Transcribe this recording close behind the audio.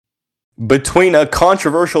Between a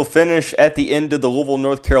controversial finish at the end of the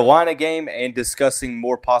Louisville-North Carolina game and discussing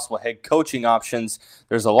more possible head coaching options,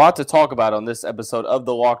 there's a lot to talk about on this episode of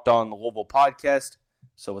the Locked On Louisville podcast.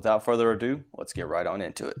 So without further ado, let's get right on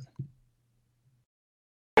into it.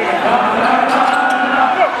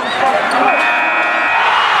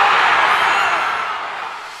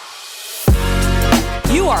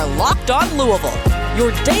 You are Locked On Louisville,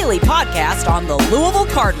 your daily podcast on the Louisville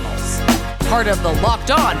Cardinals. Part of the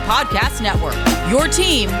Locked On Podcast Network, your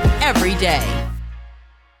team every day.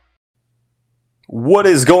 What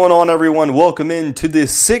is going on, everyone? Welcome in to the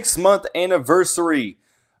 6-month anniversary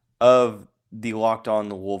of the Locked On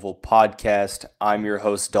Louisville podcast. I'm your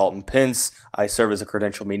host, Dalton Pence. I serve as a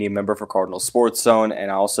credential media member for Cardinal Sports Zone,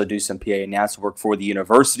 and I also do some PA announcement work for the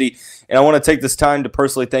university. And I want to take this time to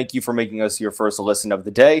personally thank you for making us your first listen of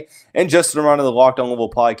the day. And just a reminder, the Locked On Louisville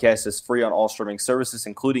podcast is free on all streaming services,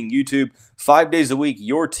 including YouTube, 5 days a week,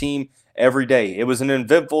 your team every day. It was an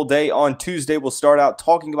eventful day on Tuesday. We'll start out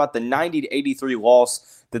talking about the 90-83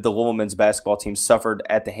 loss that the Louisville men's basketball team suffered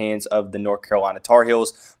at the hands of the North Carolina Tar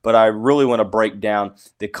Heels. But I really want to break down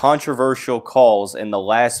the controversial calls in the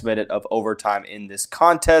last minute of overtime in this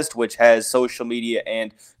contest, which has social media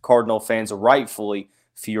and Cardinal fans rightfully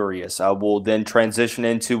furious. I will then transition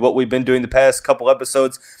into what we've been doing the past couple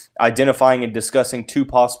episodes, identifying and discussing two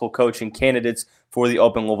possible coaching candidates for the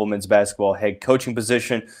open Louisville men's basketball head coaching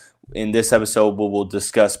position. In this episode, we will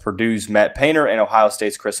discuss Purdue's Matt Painter and Ohio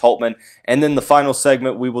State's Chris Holtmann. And then the final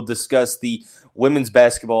segment, we will discuss the women's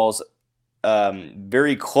basketball's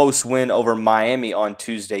very close win over Miami on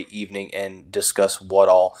Tuesday evening and discuss what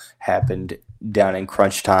all happened down in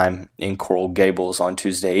crunch time in Coral Gables on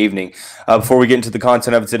Tuesday evening. Before we get into the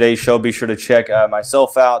content of today's show, be sure to check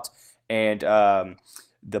myself out and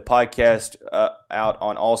the podcast out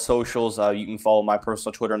on all socials. You can follow my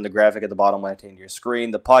personal Twitter in the graphic at the bottom left-hand of your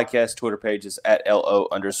screen. The podcast Twitter page is at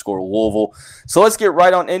 @LO_Louisville. So let's get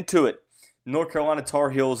right on into it. North Carolina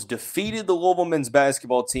Tar Heels defeated the Louisville men's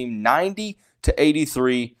basketball team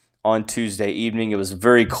 90-83 on Tuesday evening. It was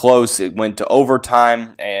very close. It went to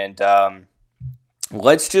overtime, and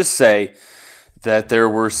let's just say that there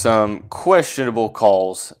were some questionable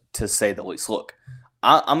calls, to say the least. Look,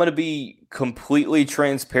 I'm going to be completely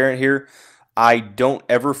transparent here. I don't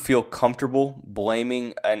ever feel comfortable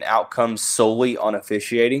blaming an outcome solely on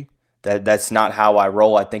officiating. That's not how I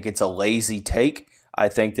roll. I think it's a lazy take. I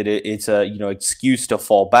think that it's a excuse to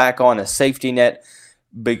fall back on, a safety net,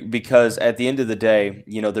 because at the end of the day,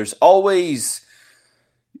 there's always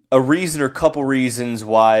a reason or a couple reasons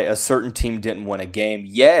why a certain team didn't win a game.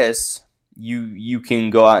 Yes, you can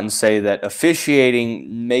go out and say that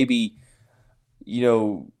officiating maybe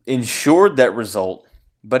ensured that result.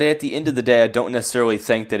 But at the end of the day, I don't necessarily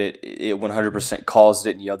think that it 100% caused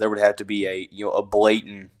it. There would have to be a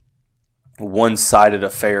blatant one-sided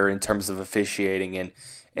affair in terms of officiating, and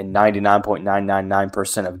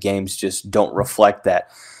 99.999% of games just don't reflect that.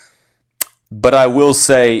 But I will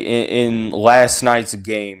say in last night's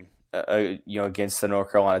game, against the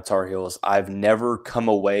North Carolina Tar Heels, I've never come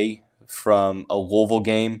away from a Louisville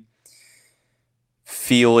game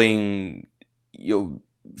feeling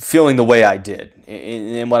the way I did.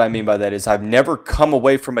 And what I mean by that is I've never come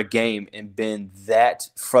away from a game and been that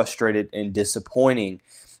frustrated and disappointed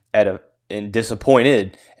at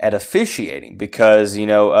officiating, because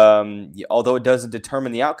although it doesn't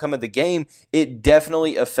determine the outcome of the game, it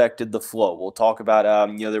definitely affected the flow. We'll talk about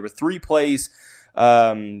there were three plays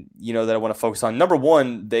that I want to focus on. Number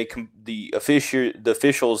one, the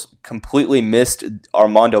officials completely missed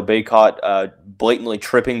Armando Bacot blatantly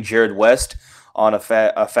tripping Jared West on a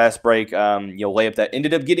fast break layup that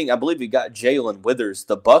ended up getting, I believe he got Jalen Withers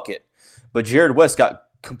the bucket, but Jared West got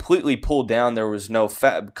completely pulled down. There was no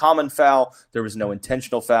common foul. There was no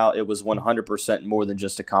intentional foul. It was 100% more than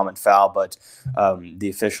just a common foul, but the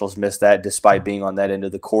officials missed that despite being on that end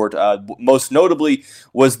of the court. Most notably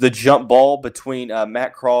was the jump ball between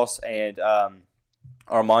Matt Cross and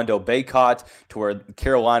Armando Bacot, to where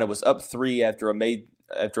Carolina was up 3 after a made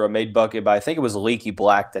bucket by, I think it was Leaky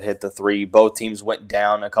Black that hit the three. Both teams went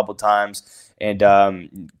down a couple times and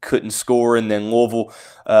couldn't score. And then Louisville,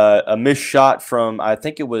 a missed shot from, I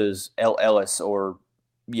think it was Ellis, or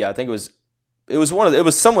I think it was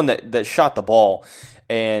someone that shot the ball,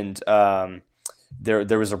 and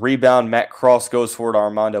there was a rebound. Matt Cross goes for it.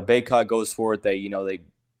 Armando Bacot goes for it.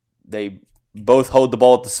 They both hold the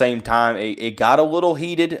ball at the same time. It got a little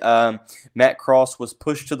heated. Matt Cross was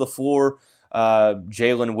pushed to the floor.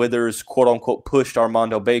 Jalen Withers, quote unquote, pushed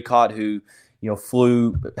Armando Bacot, who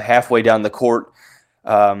flew halfway down the court.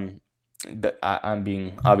 I'm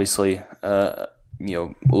being obviously a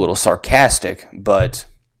little sarcastic, but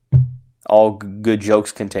all good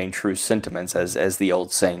jokes contain true sentiments, as the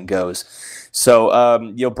old saying goes. So,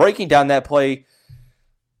 breaking down that play,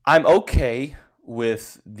 I'm okay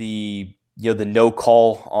with the no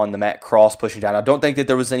call on the Matt Cross pushing down. I don't think that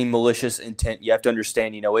there was any malicious intent. You have to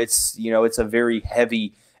understand, it's a very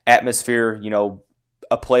heavy atmosphere.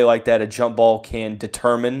 A play like that, a jump ball can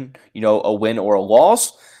determine, a win or a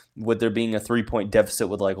loss. With there being a 3-point deficit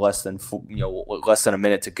with like less than a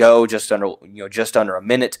minute to go, just under a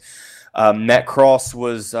minute. Matt Cross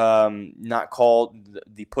was not called.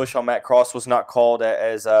 The push on Matt Cross was not called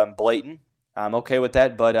as blatant. I'm okay with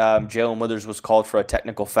that, but Jalen Withers was called for a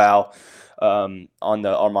technical foul on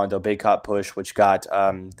the Armando Bacot push, which got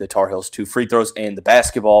the Tar Heels 2 free throws and the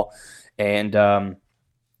basketball. And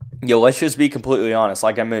let's just be completely honest.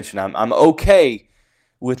 Like I mentioned, I'm okay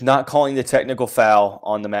with not calling the technical foul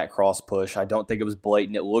on the Matt Cross push. I don't think it was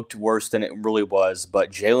blatant. It looked worse than it really was,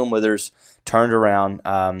 but Jalen Withers turned around.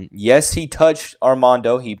 Yes, he touched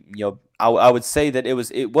Armando. I would say that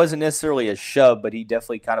it wasn't necessarily a shove, but he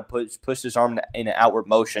definitely kind of pushed his arm in an outward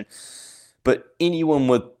motion. But anyone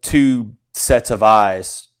with two sets of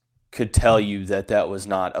eyes could tell you that was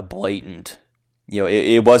not a blatant.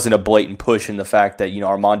 It wasn't a blatant push in the fact that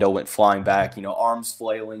Armando went flying back, arms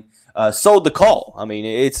flailing, sold the call. I mean,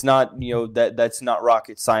 it's not that's not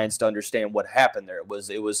rocket science to understand what happened there. It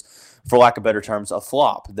was, for lack of better terms, a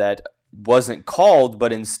flop that wasn't called,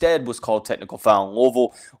 but instead was called technical foul in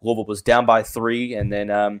Louisville. Louisville was down by 3, and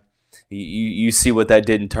then you see what that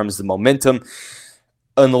did in terms of the momentum.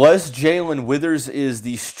 Unless Jalen Withers is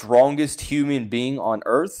the strongest human being on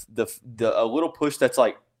earth, a little push that's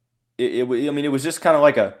like it was just kind of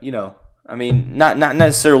like not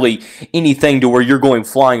necessarily anything to where you're going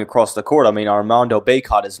flying across the court. I mean, Armando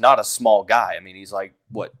Bacot is not a small guy. I mean, he's like,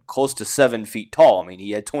 close to 7 feet tall. I mean,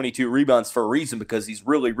 he had 22 rebounds for a reason because he's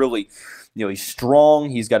really, really, he's strong.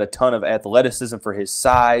 He's got a ton of athleticism for his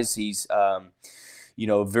size. He's,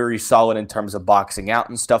 very solid in terms of boxing out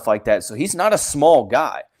and stuff like that. So he's not a small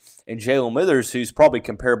guy. And Jalen Withers, who's probably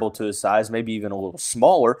comparable to his size, maybe even a little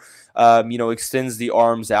smaller, extends the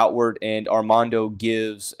arms outward, and Armando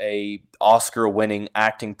gives a Oscar-winning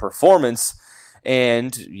acting performance.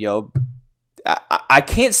 And, I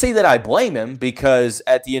can't say that I blame him, because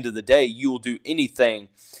at the end of the day, you will do anything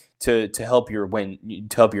to help your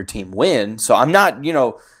team win. So I'm not,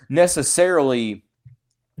 necessarily,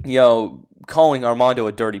 calling Armando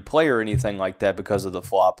a dirty player or anything like that because of the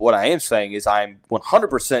flop. What I am saying is I'm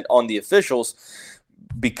 100% on the officials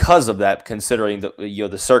because of that, considering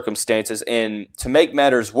the circumstances. And to make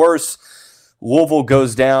matters worse, Louisville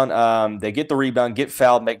goes down. They get the rebound, get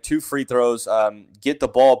fouled, make 2 free throws, get the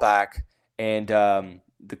ball back, and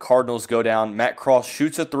the Cardinals go down. Matt Cross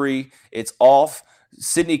shoots a 3. It's off.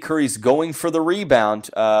 Sidney Curry's going for the rebound,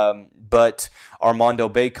 but Armando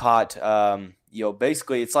Bacot,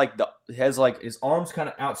 basically it's like it has like his arms kind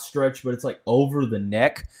of outstretched, but it's like over the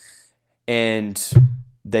neck, and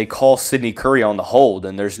they call Sidney Curry on the hold,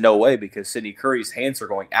 and there's no way, because Sidney Curry's hands are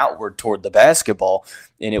going outward toward the basketball,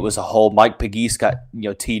 and it was a hold. Mike Pegues got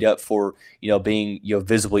teed up for being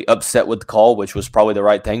visibly upset with the call, which was probably the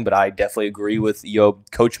right thing, but I definitely agree with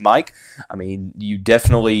Coach Mike. I mean,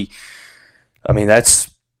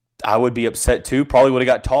 I would be upset too. Probably would have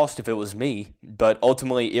got tossed if it was me, but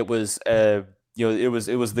ultimately it was the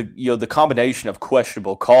combination of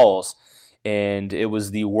questionable calls, and it was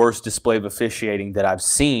the worst display of officiating that I've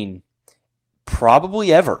seen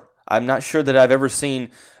probably ever. I'm not sure that I've ever seen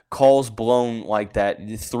calls blown like that.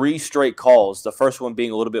 3 straight calls, the first one being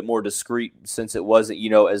a little bit more discreet since it wasn't,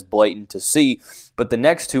 as blatant to see, but the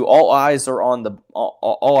next 2, all eyes are on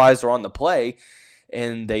the play,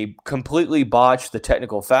 and they completely botched the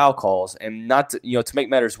technical foul calls. And not to make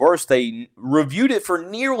matters worse, they reviewed it for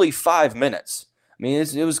nearly 5 minutes. I mean,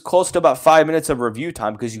 it was close to about 5 minutes of review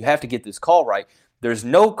time, because you have to get this call right. There's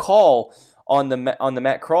no call on the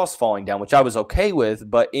Matt Cross falling down, which I was okay with,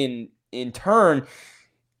 but in turn,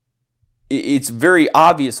 it's very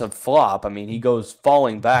obvious a flop. I mean, he goes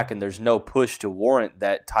falling back, and there's no push to warrant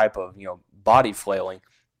that type of body flailing.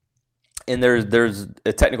 And there's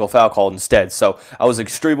a technical foul called instead. So I was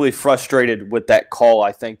extremely frustrated with that call.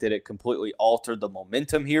 I think that it completely altered the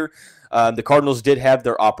momentum here. The Cardinals did have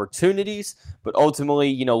their opportunities, but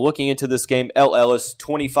ultimately, looking into this game, El Ellis,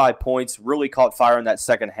 25 points, really caught fire in that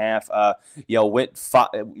second half.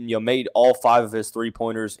 Made all 5 of his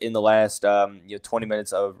 3-pointers in the last 20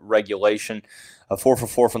 minutes of regulation. 4 for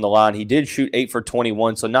 4 from the line. He did shoot 8 for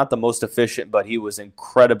 21, so not the most efficient, but he was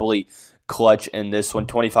incredibly clutch in this one.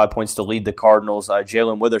 25 points to lead the Cardinals.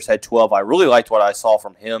 Jalen Withers had 12. I really liked what I saw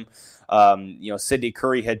from him. Sidney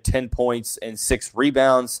Curry had 10 points and 6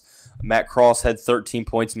 rebounds. Matt Cross had 13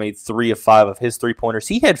 points, made 3 of 5 of his three-pointers.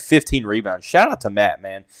 He had 15 rebounds. Shout out to Matt,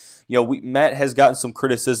 man. Matt has gotten some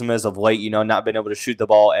criticism as of late, not been able to shoot the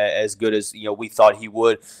ball as good as, we thought he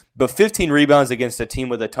would. But 15 rebounds against a team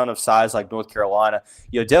with a ton of size like North Carolina,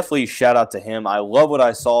 definitely shout out to him. I love what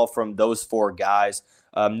I saw from those 4 guys.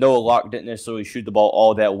 Noah Locke didn't necessarily shoot the ball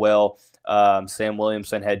all that well. Sam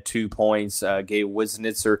Williamson had 2 points. Gabe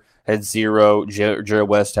Wisnitzer had 0. Jared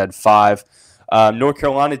West had 5. North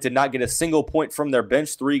Carolina did not get a single point from their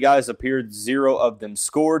bench. 3 guys appeared, 0 of them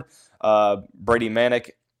scored. Brady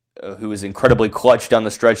Manick, who was incredibly clutch down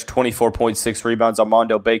the stretch, 24.6 rebounds.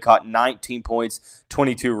 Armando Bacot, 19 points,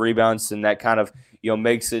 22 rebounds, and that kind of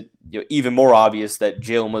makes it even more obvious that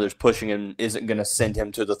Jalen Withers pushing him isn't going to send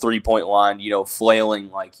him to the three-point line,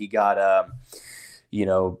 flailing like he got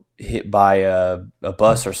hit by a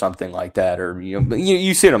bus or something like that, or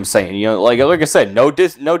you see what I'm saying. Like I said, no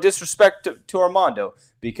disrespect to Armando,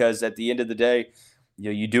 because at the end of the day,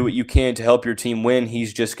 you do what you can to help your team win.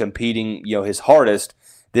 He's just competing, his hardest.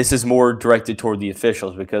 This is more directed toward the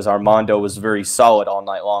officials, because Armando was very solid all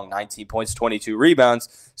night long, 19 points, 22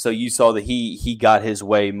 rebounds. So you saw that he got his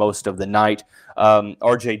way most of the night.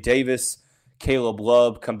 R.J. Davis, Caleb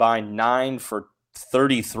Love combined 9 for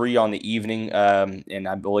 33 on the evening, and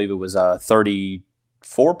I believe it was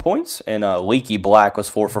 34 points. And Leaky Black was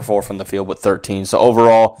 4 for 4 from the field with 13. So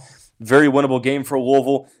overall, very winnable game for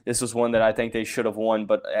Louisville. This was one that I think they should have won,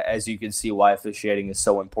 but as you can see why officiating is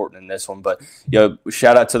so important in this one. But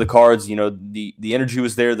shout out to the Cards. The energy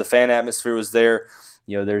was there, the fan atmosphere was there.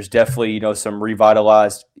 There's definitely some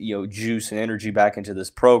revitalized juice and energy back into this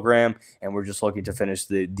program, and we're just looking to finish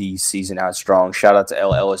the season out strong. Shout out to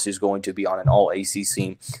LSU, who's going to be on an all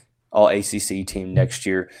ACC team next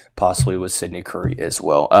year, possibly with Sidney Curry as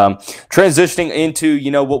well. Transitioning into,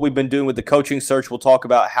 what we've been doing with the coaching search, we'll talk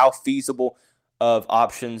about how feasible of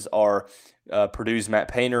options are Purdue's Matt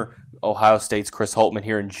Painter, Ohio State's Chris Holtmann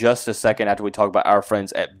here in just a second after we talk about our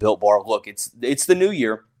friends at Built Bar. Look, it's the new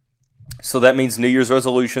year. So that means New Year's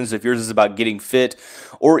resolutions. If yours is about getting fit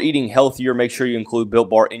or eating healthier, make sure you include Built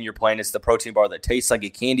Bar in your plan. It's the protein bar that tastes like a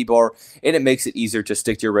candy bar, and it makes it easier to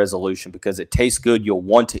stick to your resolution because it tastes good. You'll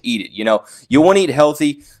want to eat it. You want to eat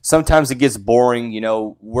healthy. Sometimes it gets boring.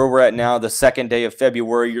 Where we're at now, the second day of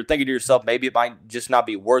February, you're thinking to yourself, maybe it might just not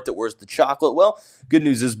be worth it. Where's the chocolate? Well, good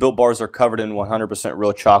news is Built Bars are covered in 100%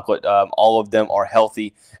 real chocolate. All of them are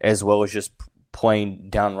healthy as well as just plain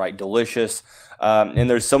downright delicious. And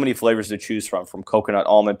there's so many flavors to choose from coconut,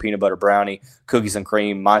 almond, peanut butter brownie, cookies and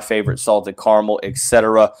cream, my favorite, salted caramel,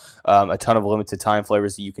 etc. A ton of limited time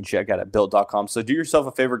flavors that you can check out at Built.com. So do yourself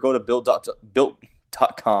a favor, go to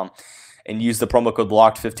Built.com and use the promo code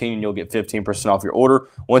LOCKED15 and you'll get 15% off your order.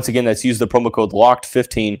 Once again, that's use the promo code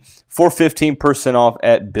LOCKED15 for 15% off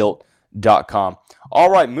at Built.com. All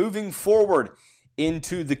right, moving forward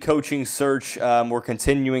into the coaching search, we're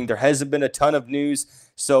continuing. There hasn't been a ton of news.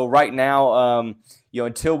 So right now,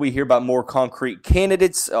 until we hear about more concrete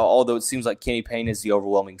candidates, although it seems like Kenny Payne is the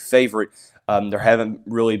overwhelming favorite, there haven't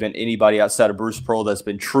really been anybody outside of Bruce Pearl that's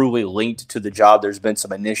been truly linked to the job. There's been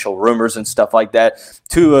some initial rumors and stuff like that.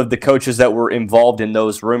 2 of the coaches that were involved in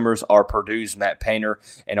those rumors are Purdue's Matt Painter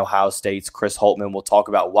and Ohio State's Chris Holtmann. We'll talk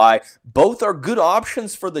about why. Both are good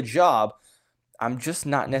options for the job. I'm just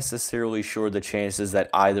not necessarily sure the chances that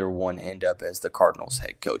either one end up as the Cardinals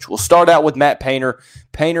head coach. We'll start out with Matt Painter.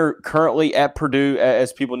 Painter currently at Purdue.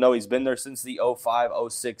 As people know, he's been there since the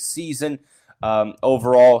 05-06 season.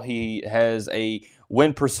 Overall, he has a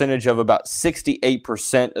win percentage of about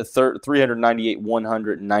 68%, 398,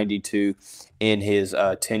 192 in his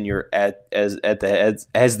tenure as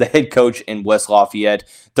the head coach in West Lafayette.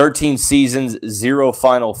 13 seasons, 0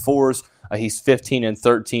 Final Fours. He's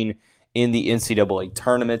 15-13 in the NCAA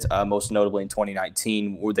tournament, most notably in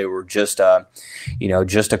 2019, where they were just a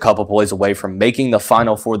couple plays away from making the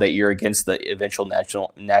Final Four that year against the eventual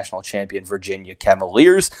national champion Virginia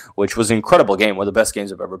Cavaliers, which was an incredible game, one of the best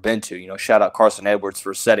games I've ever been to. Shout out Carson Edwards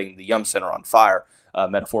for setting the Yum Center on fire,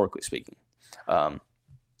 metaphorically speaking.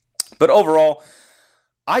 But overall,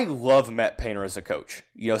 I love Matt Painter as a coach.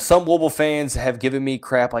 Some Louisville fans have given me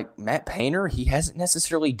crap like, Matt Painter, he hasn't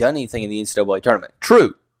necessarily done anything in the NCAA tournament.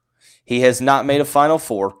 True. He has not made a Final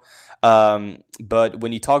Four, but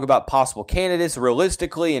when you talk about possible candidates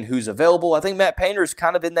realistically and who's available, I think Matt Painter is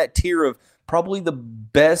kind of in that tier of probably the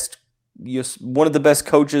best, one of the best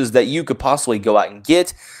coaches that you could possibly go out and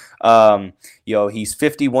get. He's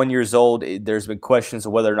 51 years old. There's been questions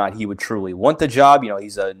of whether or not he would truly want the job.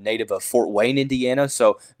 He's a native of Fort Wayne, Indiana,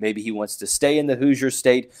 so maybe he wants to stay in the Hoosier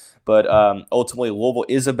State. But ultimately, Louisville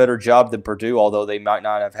is a better job than Purdue, although they might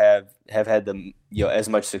not have had the as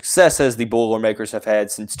much success as the Boilermakers have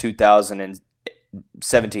had since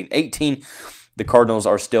 2017-18. The Cardinals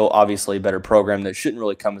are still obviously a better program. That shouldn't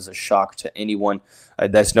really come as a shock to anyone.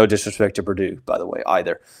 That's no disrespect to Purdue, by the way,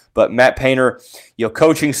 either. But Matt Painter,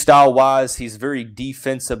 coaching style-wise, he's very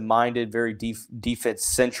defensive-minded, very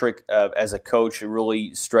defense-centric as a coach. He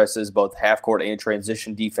really stresses both half-court and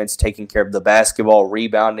transition defense, taking care of the basketball,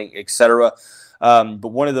 rebounding, etc. But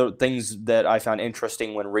one of the things that I found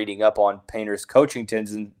interesting when reading up on Painter's coaching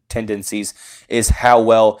tendencies is how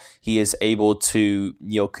well he is able to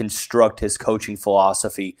construct his coaching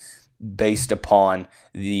philosophy based upon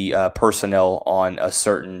the personnel on a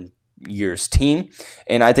certain year's team.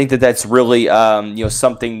 And I think that that's really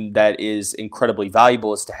something that is incredibly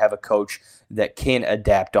valuable, is to have a coach that can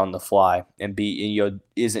adapt on the fly and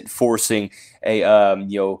isn't forcing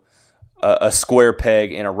a square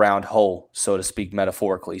peg in a round hole, so to speak,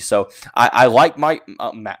 metaphorically. So I like Mike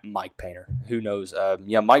Painter. Who knows?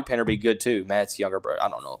 Mike Painter be good too. Matt's younger brother. I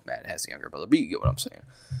don't know if Matt has a younger brother, but you get what I'm saying.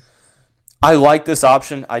 I like this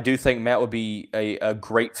option. I do think Matt would be a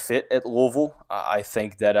great fit at Louisville. I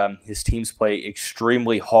think that his teams play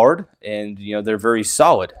extremely hard, and they're very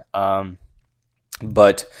solid.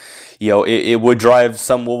 But it would drive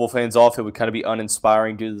some Louisville fans off. It would kind of be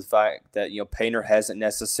uninspiring due to the fact that Painter hasn't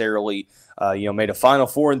necessarily made a Final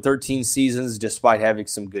Four in 13 seasons, despite having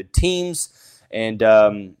some good teams. And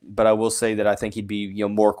but I will say that I think he'd be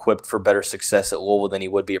more equipped for better success at Louisville than he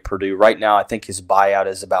would be at Purdue. Right now, I think his buyout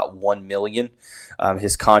is about $1 million.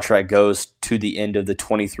 His contract goes to the end of the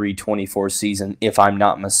 23-24 season, if I'm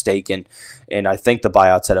not mistaken. And I think the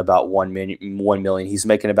buyout's at about $1 million. He's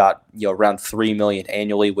making about around $3 million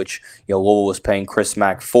annually, which Louisville was paying Chris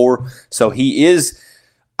Mack for. So he is,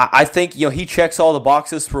 I think he checks all the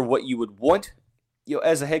boxes for what you would want.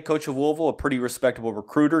 As a head coach of Louisville, a pretty respectable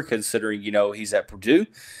recruiter, considering he's at Purdue.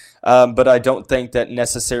 But I don't think that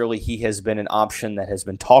necessarily he has been an option that has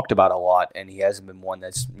been talked about a lot, and he hasn't been one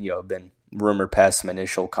that's been rumored past some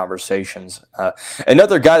initial conversations.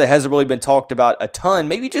 Another guy that hasn't really been talked about a ton,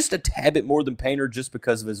 maybe just a tad bit more than Painter, just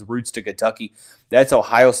because of his roots to Kentucky. That's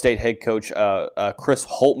Ohio State head coach Chris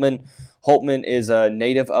Holtmann. Holtmann is a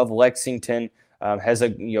native of Lexington. Has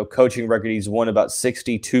a coaching record. He's won about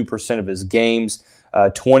 62% of his games,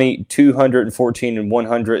 214 and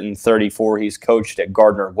 134. He's coached at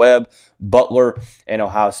Gardner-Webb, Butler, and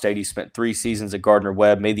Ohio State. He spent 3 seasons at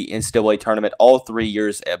Gardner-Webb, made the NCAA tournament all 3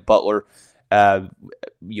 years at Butler, 5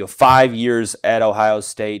 years at Ohio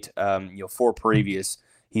State, 4 previous.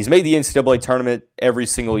 He's made the NCAA tournament every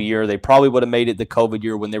single year. They probably would have made it the COVID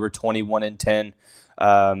year when they were 21-10.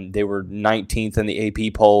 They were 19th in the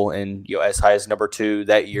AP poll and as high as number 2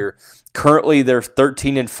 that year. Currently, they're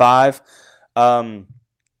 13-5.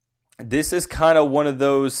 This is kind of one of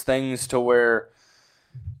those things to where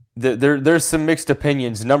there's some mixed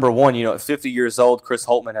opinions. Number one, at 50 years old, Chris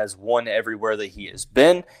Holtmann has won everywhere that he has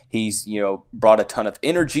been. He's brought a ton of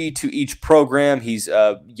energy to each program. He's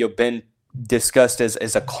been discussed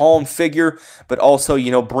as a calm figure, but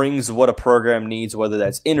also brings what a program needs, whether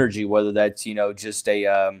that's energy, whether that's just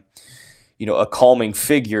a calming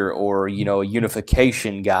figure, or a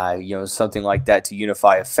unification guy, something like that to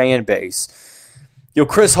unify a fan base.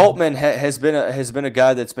 Chris Holtmann has been a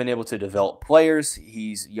guy that's been able to develop players.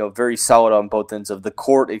 He's very solid on both ends of the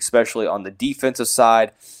court, especially on the defensive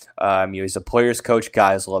side. He's a players coach.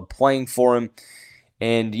 Guys love playing for him,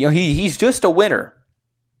 and he's just a winner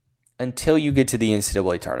until you get to the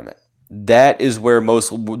NCAA tournament. That's where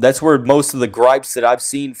most of the gripes that I've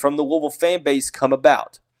seen from the Louisville fan base come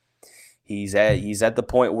about. He's at the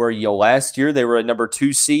point where last year they were a number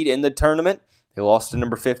 2 seed in the tournament. They lost to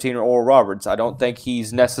number 15 Oral Roberts. I don't think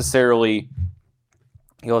he's necessarily,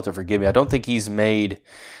 you'll have to forgive me, I don't think he's made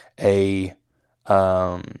he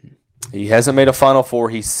hasn't made a Final Four.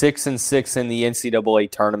 He's 6-6 in the NCAA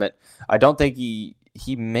tournament. I don't think he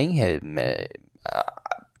may have made.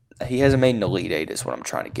 He hasn't made an Elite Eight is what I'm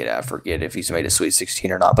trying to get at. I forget if he's made a Sweet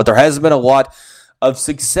 16 or not. But there hasn't been a lot of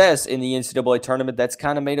success in the NCAA tournament. That's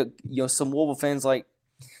kind of made some Louisville fans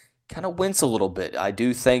kind of wince a little bit. I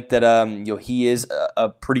do think that he is a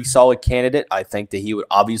pretty solid candidate. I think that he would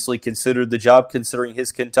obviously consider the job considering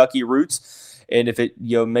his Kentucky roots. And if it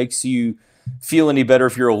makes you feel any better,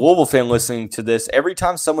 if you're a Louisville fan listening to this, every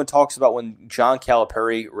time someone talks about when John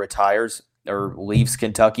Calipari retires, or leaves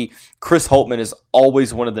Kentucky. Chris Holtmann is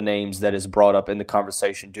always one of the names that is brought up in the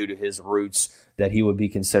conversation due to his roots that he would be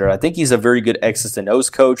considered. I think he's a very good X's and O's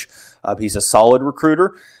coach. He's a solid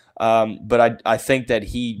recruiter. But I think that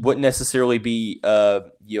he wouldn't necessarily be a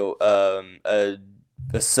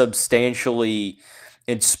substantially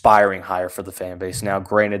inspiring hire for the fan base. Now,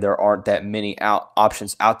 granted, there aren't that many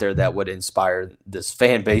options out there that would inspire this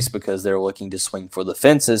fan base because they're looking to swing for the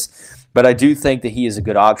fences. But I do think that he is a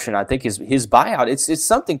good option. I think his buyout, it's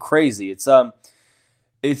something crazy. It's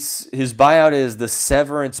his buyout is the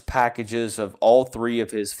severance packages of all three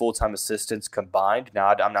of his full-time assistants combined. Now,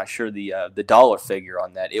 I'm not sure the dollar figure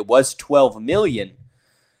on that. It was $12 million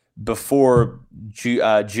before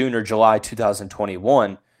June or July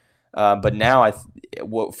 2021. But now,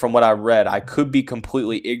 from what I read, I could be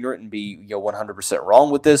completely ignorant and be 100% wrong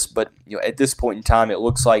with this. But at this point in time, it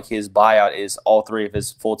looks like his buyout is all three of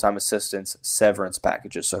his full-time assistants' severance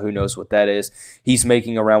packages. So who knows what that is? He's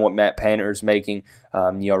making around what Matt Painter is making,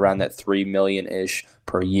 around that $3 million-ish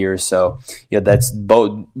per year. So that's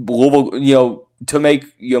both Louisville. To make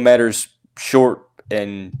matters short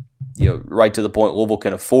and right to the point, Louisville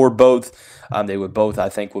can afford both. They would both, I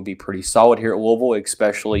think, would be pretty solid here at Louisville,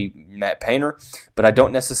 especially Matt Painter. But I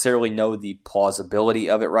don't necessarily know the plausibility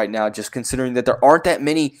of it right now, just considering that there aren't that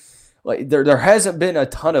many. There hasn't been a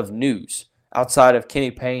ton of news outside of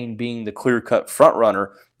Kenny Payne being the clear-cut front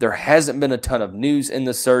runner. There hasn't been a ton of news in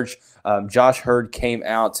the search. Josh Hurd came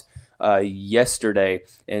out yesterday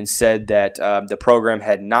and said that the program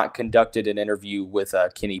had not conducted an interview with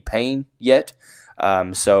Kenny Payne yet.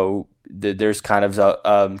 So there's kind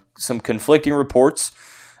of some conflicting reports.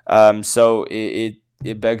 So it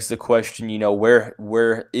begs the question,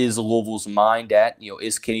 where is Louisville's mind at?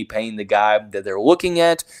 Is Kenny Payne the guy that they're looking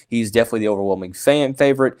at? He's definitely the overwhelming fan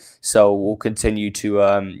favorite. So we'll continue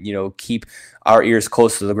to keep our ears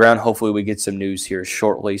close to the ground. Hopefully we get some news here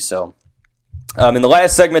shortly. So. In the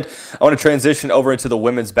last segment, I want to transition over into the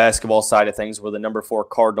women's basketball side of things, where the number 4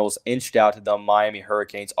 Cardinals inched out the Miami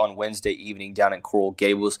Hurricanes on Wednesday evening down in Coral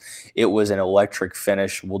Gables. It was an electric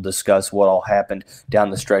finish. We'll discuss what all happened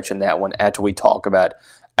down the stretch in that one after we talk about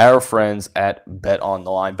our friends at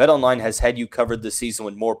BetOnline. BetOnline has had you covered this season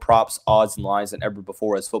with more props, odds, and lines than ever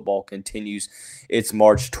before as football continues its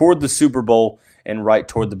march toward the Super Bowl and right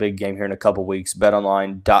toward the big game here in a couple weeks.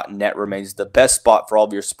 BetOnline.net remains the best spot for all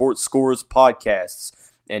of your sports scores, podcasts,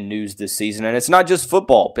 and news this season. And it's not just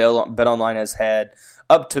football. BetOnline has had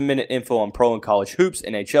up-to-minute info on pro and college hoops,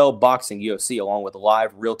 NHL, boxing, UFC, along with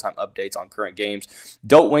live real-time updates on current games.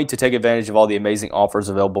 Don't wait to take advantage of all the amazing offers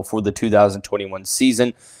available for the 2021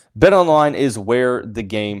 season. BetOnline is where the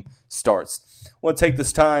game starts. I want to take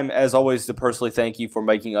this time, as always, to personally thank you for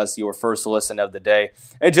making us your first listen of the day.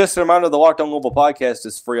 And just a reminder, the Locked On Louisville podcast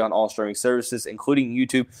is free on all streaming services, including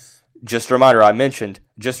YouTube. Just a reminder, to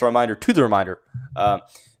the reminder,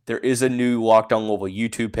 there is a new Locked On Louisville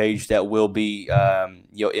YouTube page that will be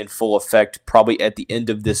in full effect probably at the end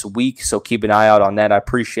of this week, so keep an eye out on that. I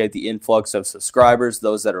appreciate the influx of subscribers,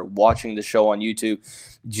 those that are watching the show on YouTube.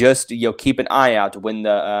 Just keep an eye out when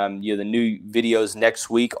the new videos next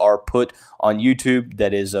week are put on YouTube.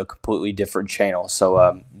 That is a completely different channel,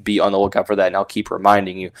 so be on the lookout for that, and I'll keep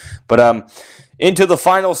reminding you. But into the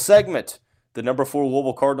final segment. The number 4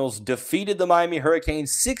 Louisville Cardinals defeated the Miami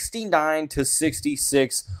Hurricanes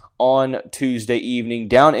 69-66 on Tuesday evening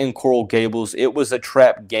down in Coral Gables. It was a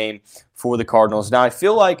trap game for the Cardinals. Now, I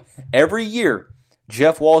feel like every year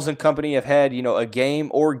Jeff Walz and company have had, a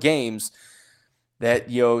game or games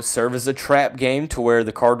that, serve as a trap game to where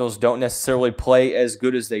the Cardinals don't necessarily play as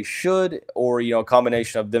good as they should, or, a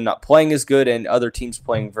combination of them not playing as good and other teams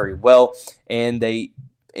playing very well, and they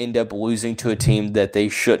end up losing to a team that they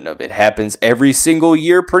shouldn't have. It happens every single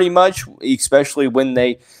year pretty much, especially when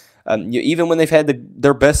they even when they've had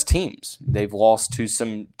their best teams. They've lost to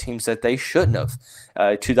some teams that they shouldn't have.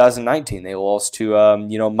 2019, they lost to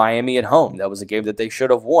Miami at home. That was a game that they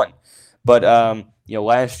should have won. But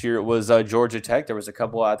last year it was Georgia Tech. There was a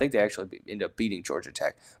couple, I think they actually ended up beating Georgia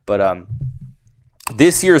Tech. But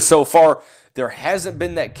this year so far, there hasn't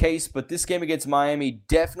been that case, but this game against Miami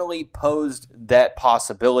definitely posed that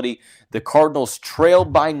possibility. The Cardinals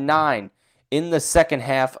trailed by 9 in the second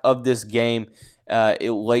half of this game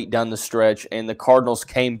late down the stretch, and the Cardinals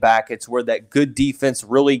came back. It's where that good defense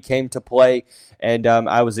really came to play, and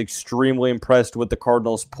I was extremely impressed with the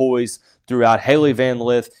Cardinals' poise throughout. Haley Van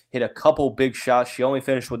Lith hit a couple big shots. She only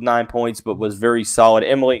finished with 9 points, but was very solid.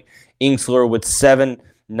 Emily Ingsler with 7,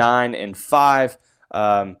 9, and 5.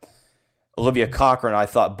 Olivia Cochran, I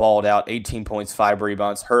thought, balled out, 18 points, 5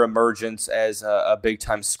 rebounds. Her emergence as a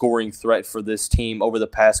big-time scoring threat for this team over the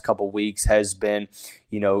past couple weeks has been,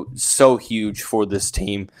 so huge for this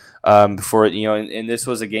team. And this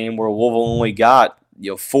was a game where Louisville only got,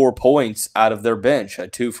 4 points out of their bench,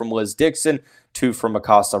 2 from Liz Dixon, 2 from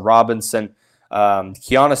Acosta Robinson.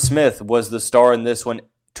 Kiana Smith was the star in this one,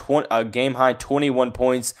 a game-high 21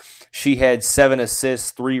 points. She had 7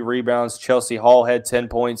 assists, 3 rebounds. Chelsea Hall had 10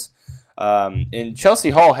 points. And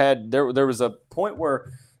Chelsea Hall had there was a point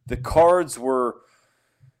where the Cards were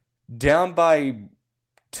down by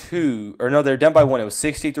 2, or no, they're down by 1. It was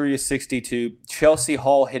 63-62. Chelsea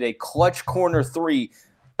Hall hit a clutch corner 3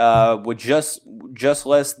 with just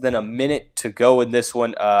less than a minute to go in this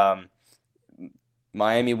one.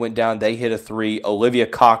 Miami went down. They hit a 3. Olivia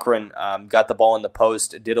Cochran got the ball in the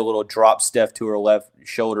post, did a little drop step to her left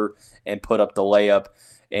shoulder, and put up the layup.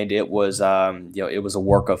 And it was, it was a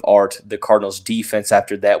work of art. The Cardinals' defense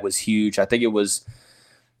after that was huge. I think it was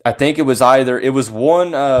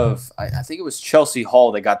Chelsea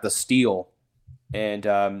Hall that got the steal, and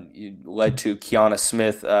led to Kiana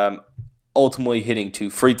Smith ultimately hitting 2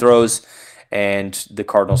 free throws, and the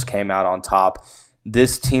Cardinals came out on top.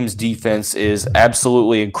 This team's defense is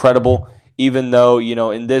absolutely incredible. Even though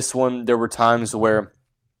in this one there were times where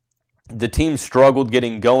the team struggled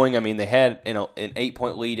getting going. I mean, they had an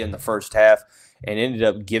 8-point lead in the first half and ended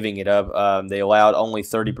up giving it up. They allowed only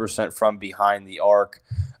 30% from behind the arc.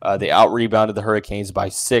 They out-rebounded the Hurricanes by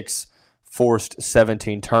 6, forced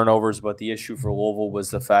 17 turnovers. But the issue for Louisville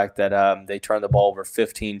was the fact that they turned the ball over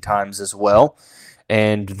 15 times as well,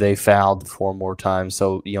 and they fouled 4 more times.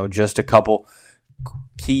 So, just a couple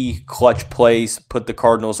key clutch plays put the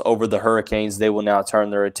Cardinals over the Hurricanes. They will now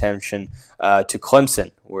turn their attention to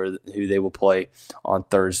Clemson, who they will play on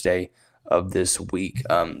Thursday of this week.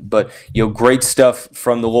 But great stuff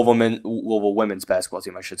from the Louisville women's basketball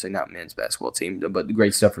team. I should say not men's basketball team, but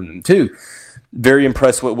great stuff from them too. Very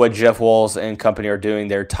impressed with what Jeff Walz and company are doing.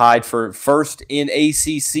 They're tied for first in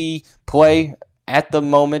ACC play at the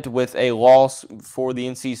moment with a loss for the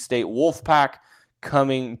NC State Wolfpack,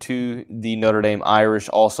 coming to the Notre Dame Irish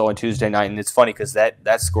also on Tuesday night. And it's funny because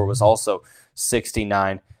that score was also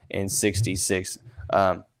 69-66.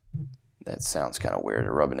 That sounds kind of weird.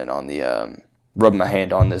 Rubbing my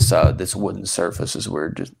hand on this wooden surface is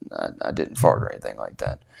weird. Just I didn't fart or anything like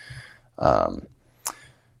that.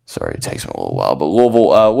 Sorry, it takes me a little while. But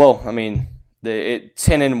Louisville,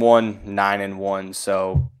 10-1, 9-1,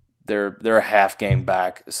 so they're a half game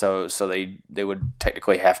back. So they would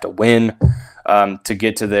technically have to win to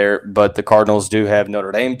get to there. But the Cardinals do have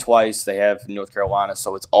Notre Dame twice. They have North Carolina,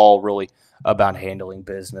 so it's all really about handling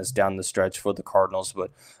business down the stretch for the Cardinals.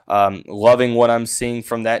 But loving what I'm seeing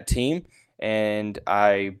from that team, and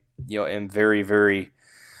I am very, very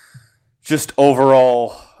just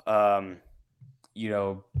overall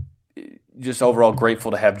just overall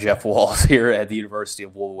grateful to have Jeff Walz here at the University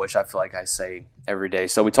of Louisville, which I feel like I say every day.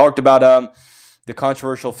 So we talked about the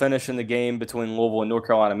controversial finish in the game between Louisville and North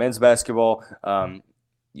Carolina men's basketball.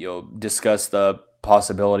 Discussed the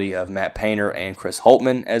possibility of Matt Painter and Chris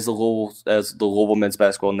Holtmann as the Louisville men's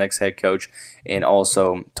basketball next head coach, and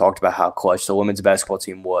also talked about how clutch the women's basketball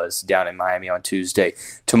team was down in Miami on Tuesday.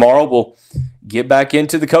 Tomorrow we'll get back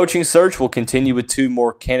into the coaching search. We'll continue with 2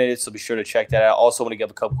 more candidates, so be sure to check that out. Also want to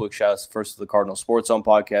give a couple quick shout-outs first to the Cardinal Sports Zone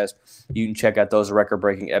podcast. You can check out those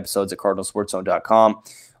record-breaking episodes at cardinalsportszone.com.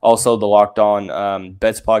 Also, the Locked On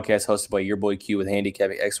Bets podcast hosted by your boy Q with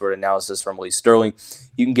handicapping expert analysis from Lee Sterling.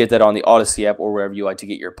 You can get that on the Odyssey app or wherever you like to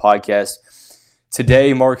get your podcast.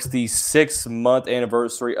 Today marks the 6-month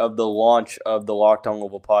anniversary of the launch of the Locked On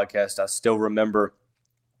Louisville podcast. I still remember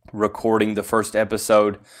recording the first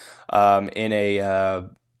episode in a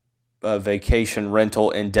vacation rental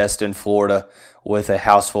in Destin, Florida, with a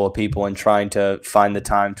house full of people and trying to find the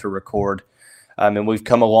time to record. And we've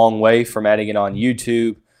come a long way from adding it on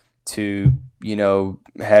YouTube to,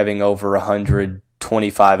 having over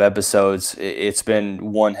 125 episodes. It's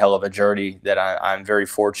been one hell of a journey that I'm very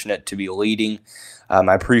fortunate to be leading.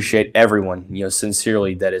 I appreciate everyone,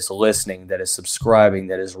 sincerely, that is listening, that is subscribing,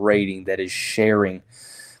 that is rating, that is sharing,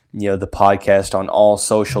 the podcast on all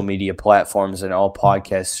social media platforms and all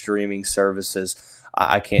podcast streaming services.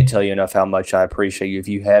 I can't tell you enough how much I appreciate you. If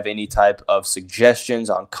you have any type of suggestions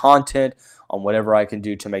on content, on whatever I can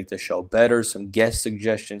do to make the show better, some guest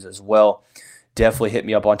suggestions as well, definitely hit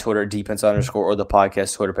me up on Twitter at Defense_ or the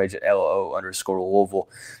podcast Twitter page at LO_Louisville.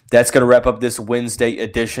 That's going to wrap up this Wednesday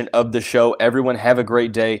edition of the show. Everyone have a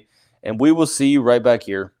great day, and we will see you right back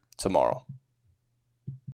here tomorrow.